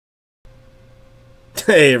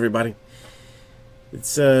Hey everybody,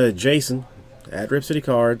 it's Jason at Rip City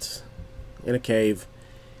Cards in a cave.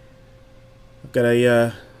 I've got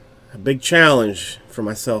a big challenge for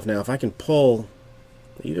myself now. If I can pull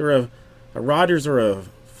either a Rogers or a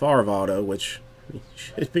Favre auto, which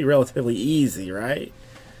should be relatively easy, right?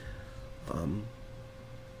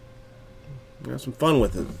 Have some fun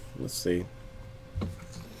with it. Let's see.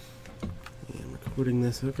 Yeah, I'm recording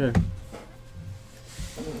this. Okay.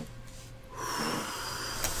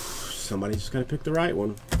 Somebody's just got to pick the right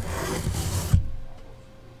one.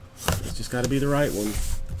 It's just got to be the right one.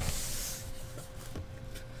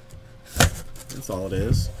 That's all it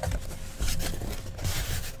is.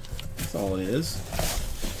 That's all it is.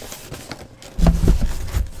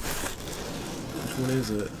 Which one is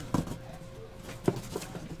it?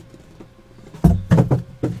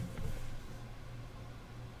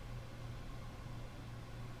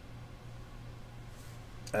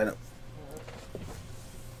 I don't.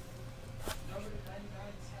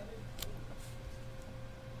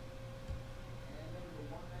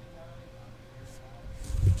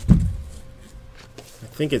 I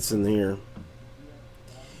think it's in here.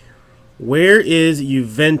 Where is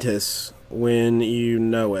Juventus when you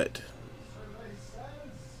know it?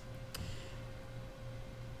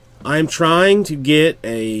 I'm trying to get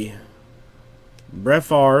a Brett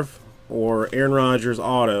Favre or Aaron Rodgers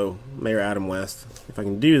auto, Mayor Adam West. If I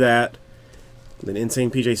can do that, then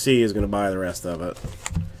Insane PJC is going to buy the rest of it.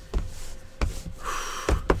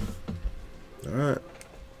 Alright.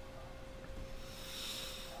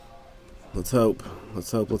 Let's hope. Let's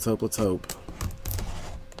hope, let's hope, let's hope.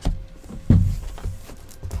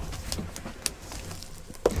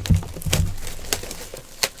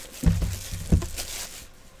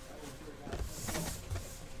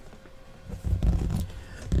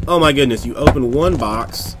 Oh my goodness, you open one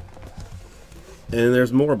box and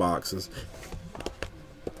there's more boxes.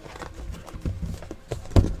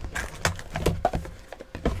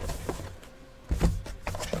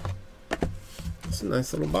 It's a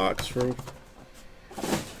nice little box for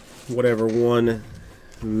whatever one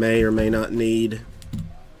may or may not need.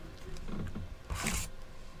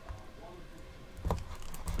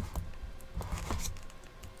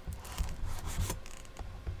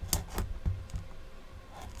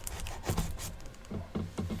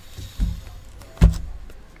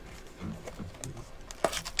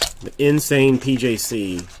 The Insane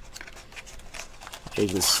PJC.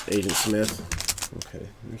 Agent Smith. Okay,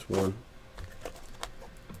 there's one.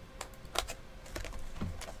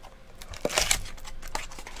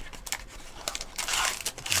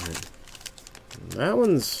 That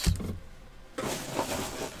one's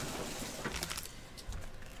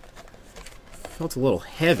felt a little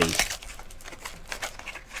heavy.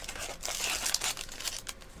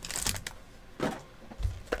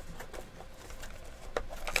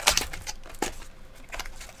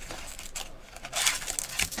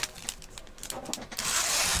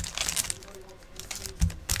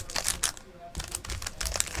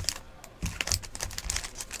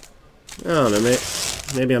 I don't know,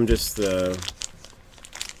 maybe I'm just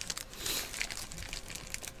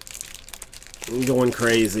going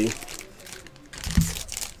crazy.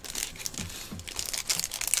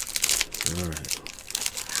 Alright.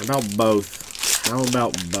 How about both? How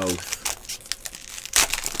about both?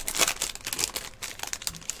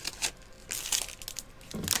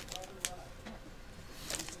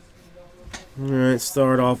 Alright,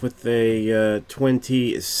 start off with a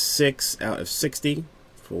 26 out of 60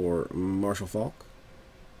 for Marshall Faulk.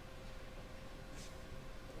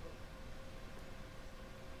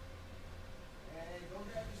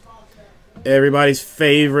 Everybody's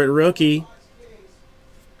favorite rookie,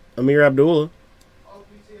 Amir Abdullah.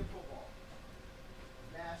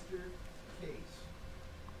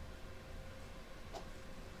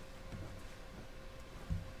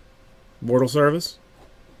 Bortle service.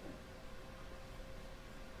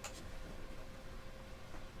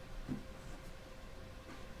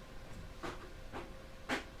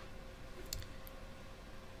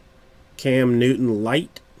 Cam Newton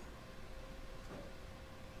Light.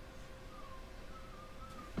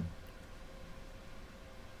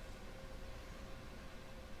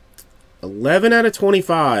 $11 out of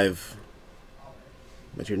 25,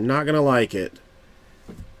 but you're not gonna like it.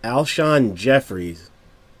 Alshon Jeffries.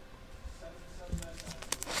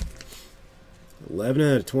 11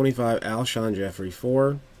 out of 25, Alshon Jeffrey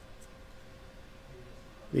for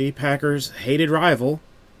the Packers' hated rival,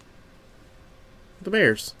 the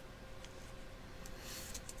Bears.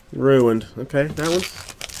 Ruined. Okay,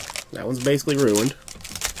 that one's basically ruined.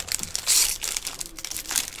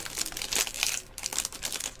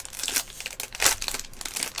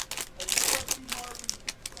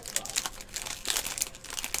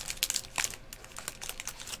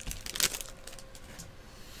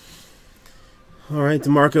 All right,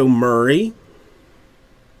 DeMarco Murray.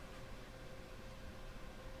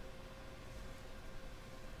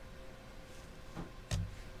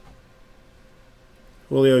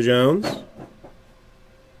 Julio Jones.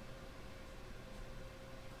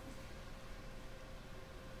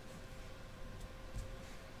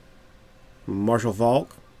 Marshall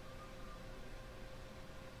Faulk.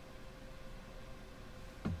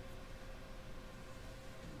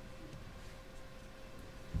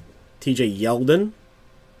 TJ Yeldon.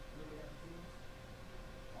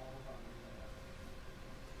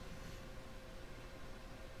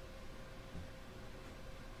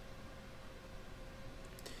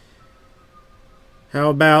 How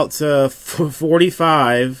about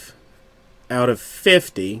 45 out of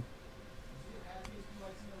 50?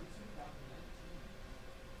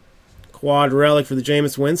 Quad relic for the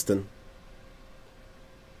Jameis Winston.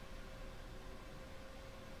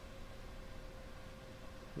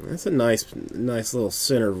 That's a nice little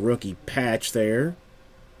center rookie patch there.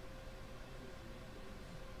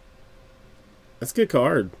 That's a good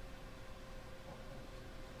card.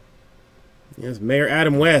 Yes, Mayor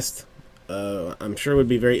Adam West. I'm sure would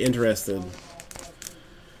be very interested.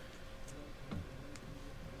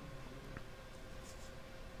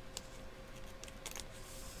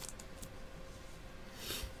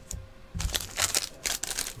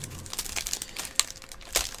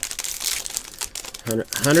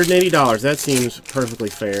 $180. That seems perfectly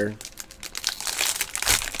fair.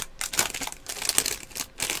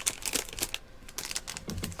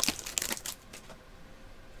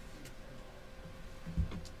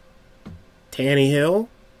 Tannehill.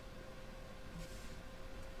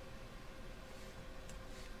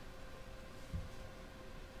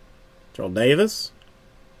 Terrell Davis.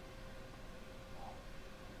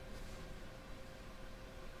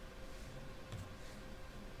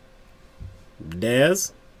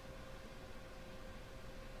 Dez.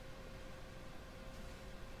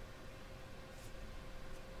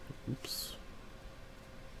 Oops.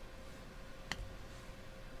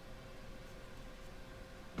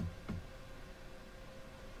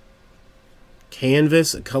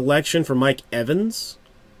 Canvas collection for Mike Evans.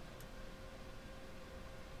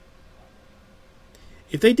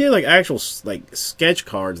 If they did like actual like sketch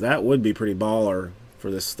cards, that would be pretty baller for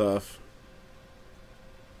this stuff.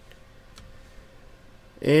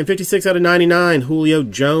 And 56 out of 99, Julio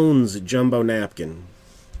Jones jumbo napkin.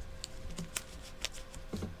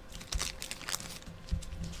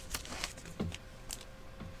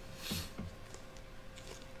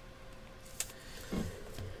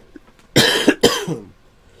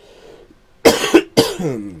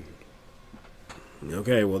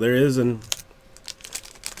 Okay, well there is an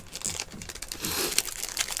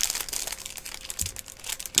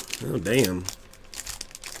oh damn.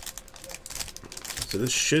 So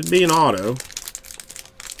this should be an auto. It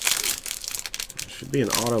should be an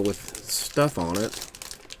auto with stuff on it.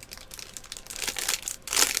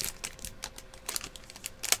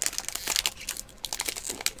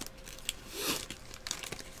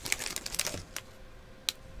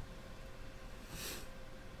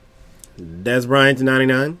 Dez Bryant to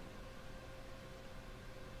 99.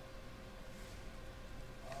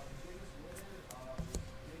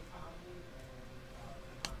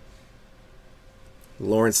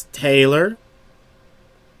 Lawrence Taylor.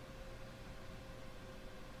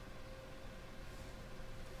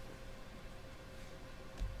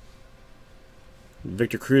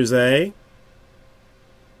 Victor Cruz.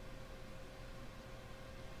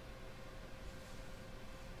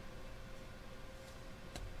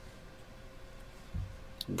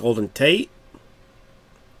 Golden Tate.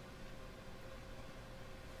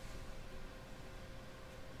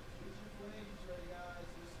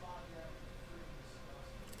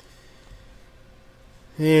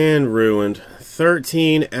 And ruined.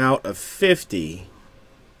 13 out of 50.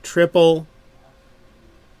 Triple.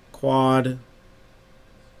 Quad.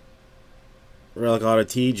 Relic auto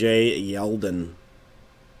TJ Yeldon.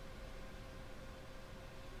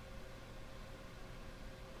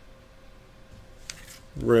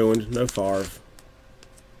 Ruined. No Favre.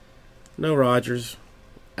 No Rodgers.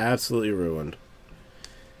 Absolutely ruined.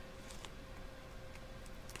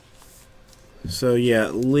 So yeah,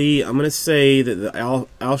 Lee, I'm going to say that the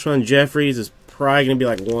Alshon Jeffries is probably going to be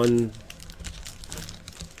like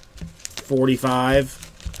 145.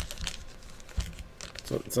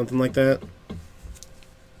 Something like that.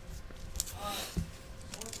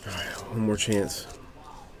 Alright, one more chance.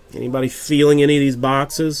 Anybody feeling any of these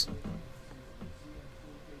boxes?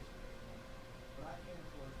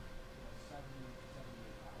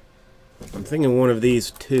 I'm thinking one of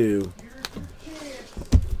these two.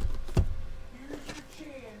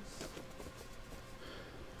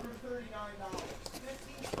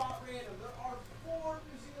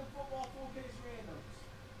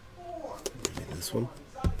 this one.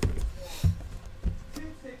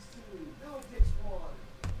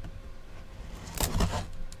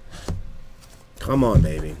 Come on,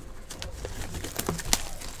 baby.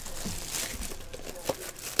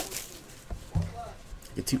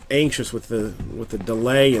 Get too anxious with the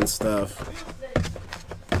delay and stuff.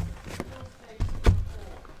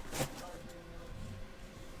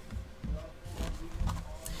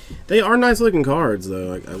 They are nice looking cards,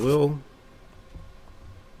 though. I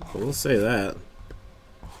will say that.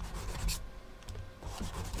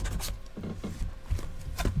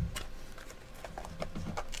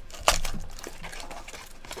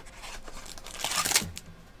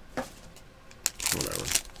 Whatever.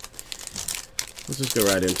 Let's just go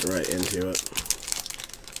right into it.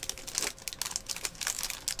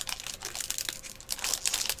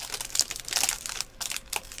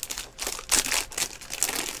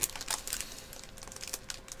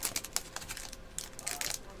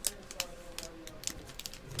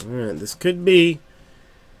 Alright, this could be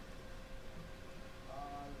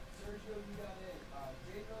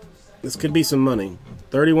some money.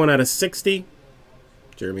 31 out of 60.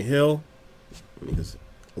 Jeremy Hill. I mean, there's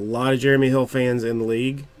a lot of Jeremy Hill fans in the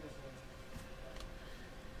league.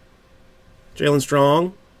 Jalen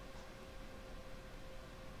Strong.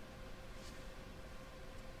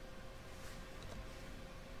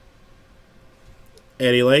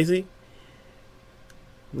 Eddie Lacy.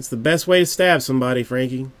 That's the best way to stab somebody,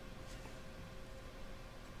 Frankie.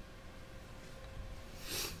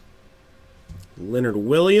 Leonard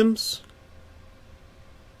Williams.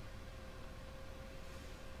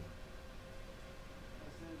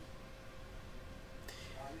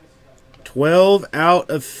 $12 out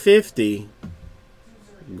of 50.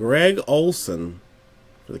 Greg Olsen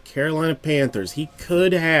for the Carolina Panthers. He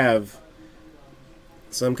could have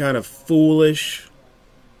some kind of foolish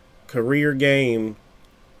career game.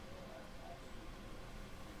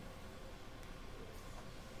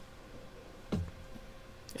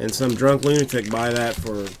 And some drunk lunatic buy that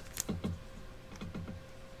for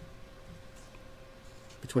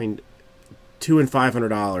between $200 and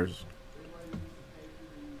 $500.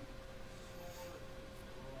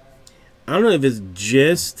 I don't know if it's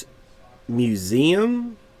just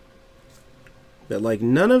museum, but like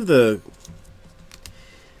none of the,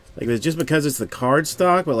 like it's just because it's the card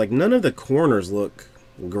stock, but like none of the corners look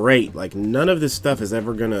great. Like none of this stuff is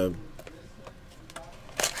ever gonna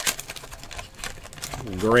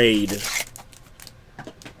grade.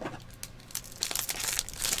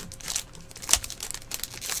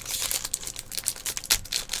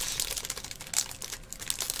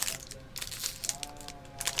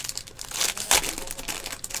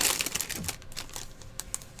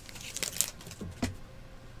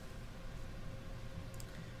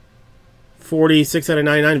 $46 out of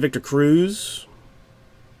 99, Victor Cruz.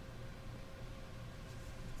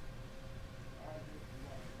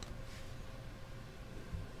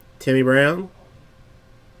 Timmy Brown.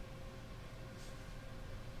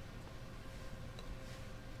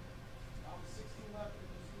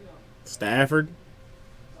 Stafford.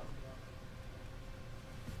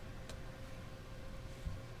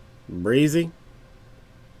 Breezy.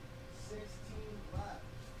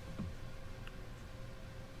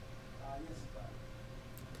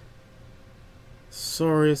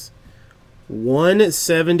 Saurus.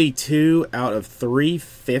 172 out of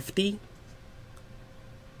 350.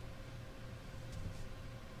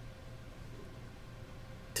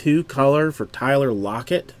 Two color for Tyler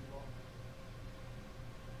Lockett.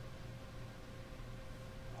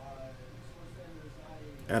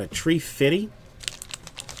 Out of Tree Fitty.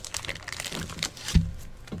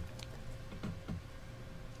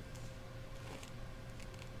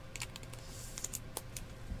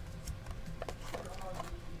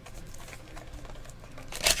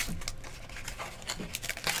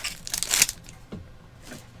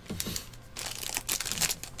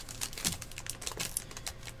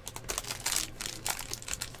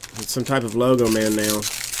 It's some type of logo man now.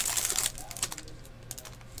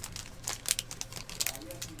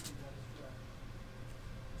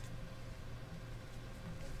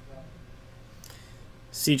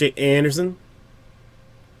 CJ Anderson.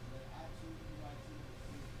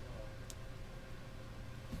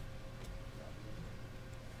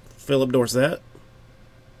 Philip Dorsett.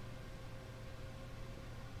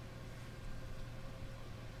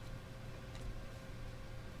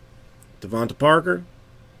 Devonta Parker.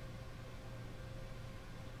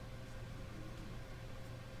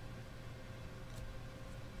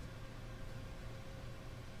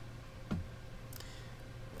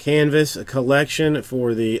 Canvas, a collection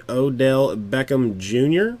for the Odell Beckham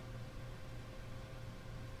Jr.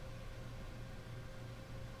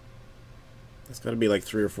 It's got to be like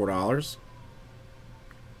 $3 or $4.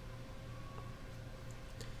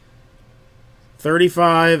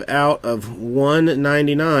 35 out of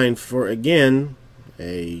 199 for, again,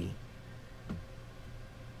 a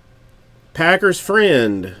Packers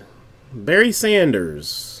friend, Barry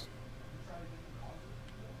Sanders.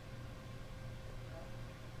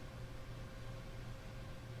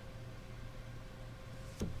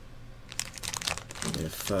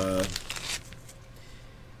 If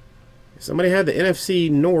somebody had the NFC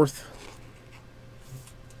North,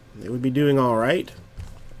 they would be doing all right.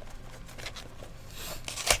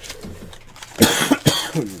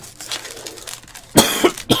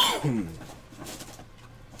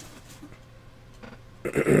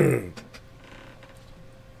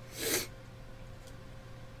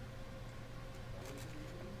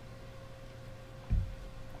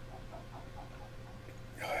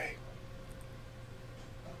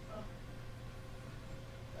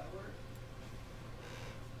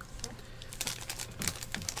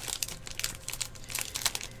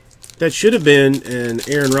 That should have been an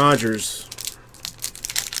Aaron Rodgers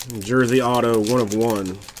jersey auto 1 of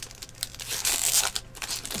 1.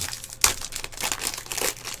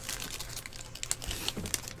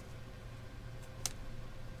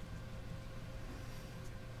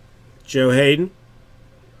 Joe Hayden.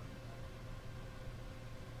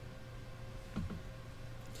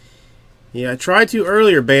 Yeah, I tried to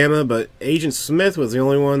earlier, Bama, but Agent Smith was the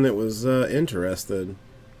only one that was interested.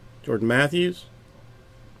 Jordan Matthews.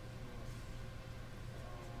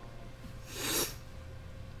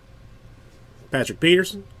 Patrick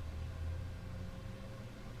Peterson.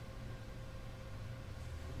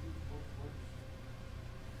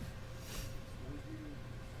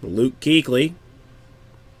 Luke Kuechly.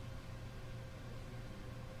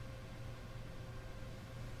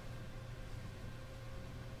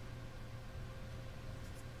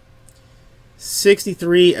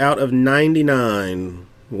 $63 out of 99.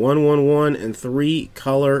 111 and 3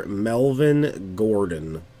 color Melvin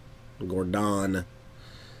Gordon.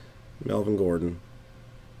 Melvin Gordon.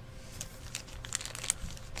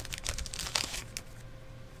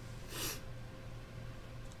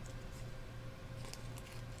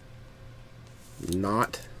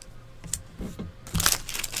 Not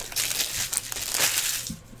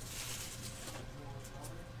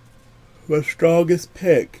the strongest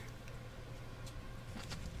pick.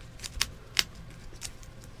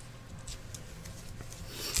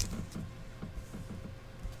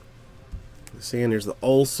 Seeing there's the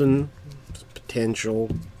Olsen potential.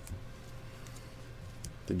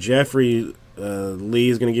 The Jeffrey Lee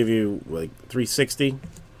is going to give you like 360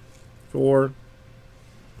 for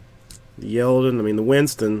the Yeldon. I mean the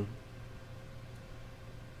Winston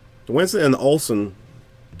and the Olsen,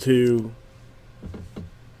 two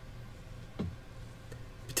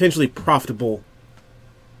potentially profitable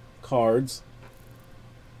cards.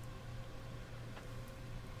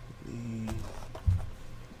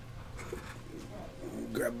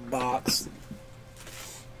 Grab a box.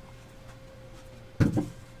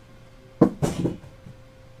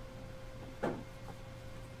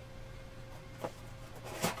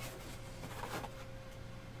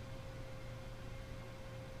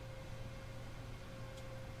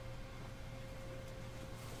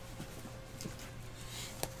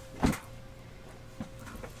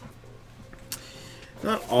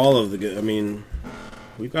 Not all of the good. I mean,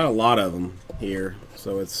 we've got a lot of them here,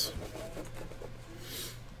 so it's.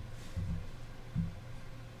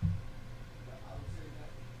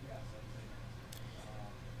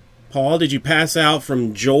 Paul, did you pass out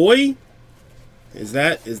from joy? Is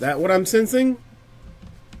that what I'm sensing?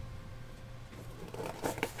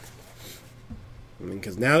 I mean,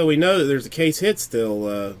 because now that we know that there's a case hit still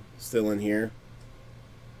in here.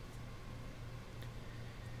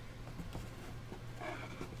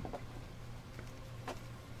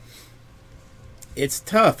 It's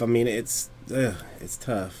tough. I mean, it's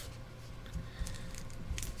tough.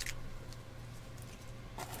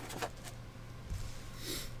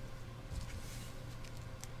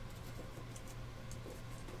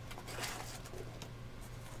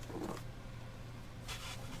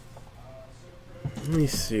 Let me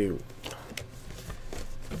see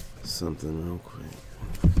something real quick.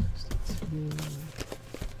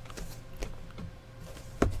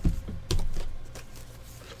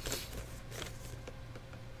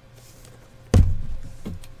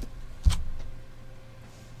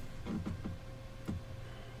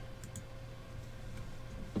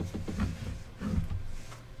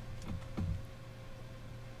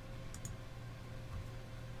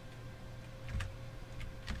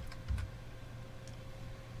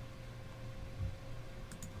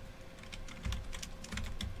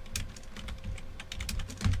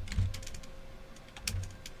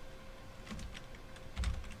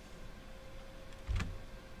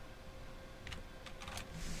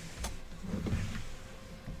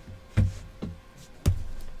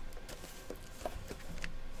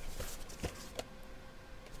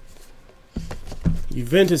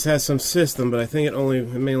 Juventus has some system, but I think it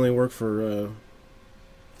may only work for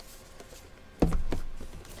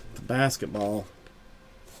the basketball.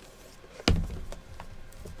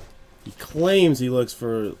 He claims he looks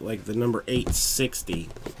for like the number 860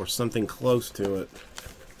 or something close to it,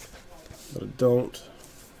 but I don't.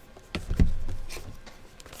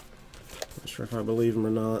 Not sure if I believe him or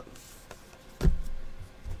not.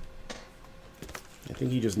 I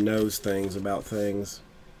think he just knows things about things.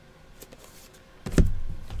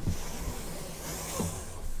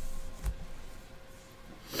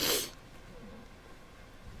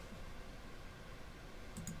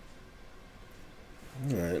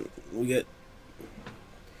 Alright, we get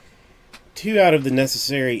 2 out of the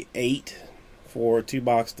necessary 8 for a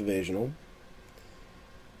 2-box divisional.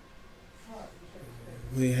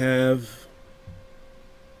 We have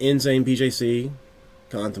Insane PJC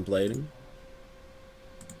contemplating.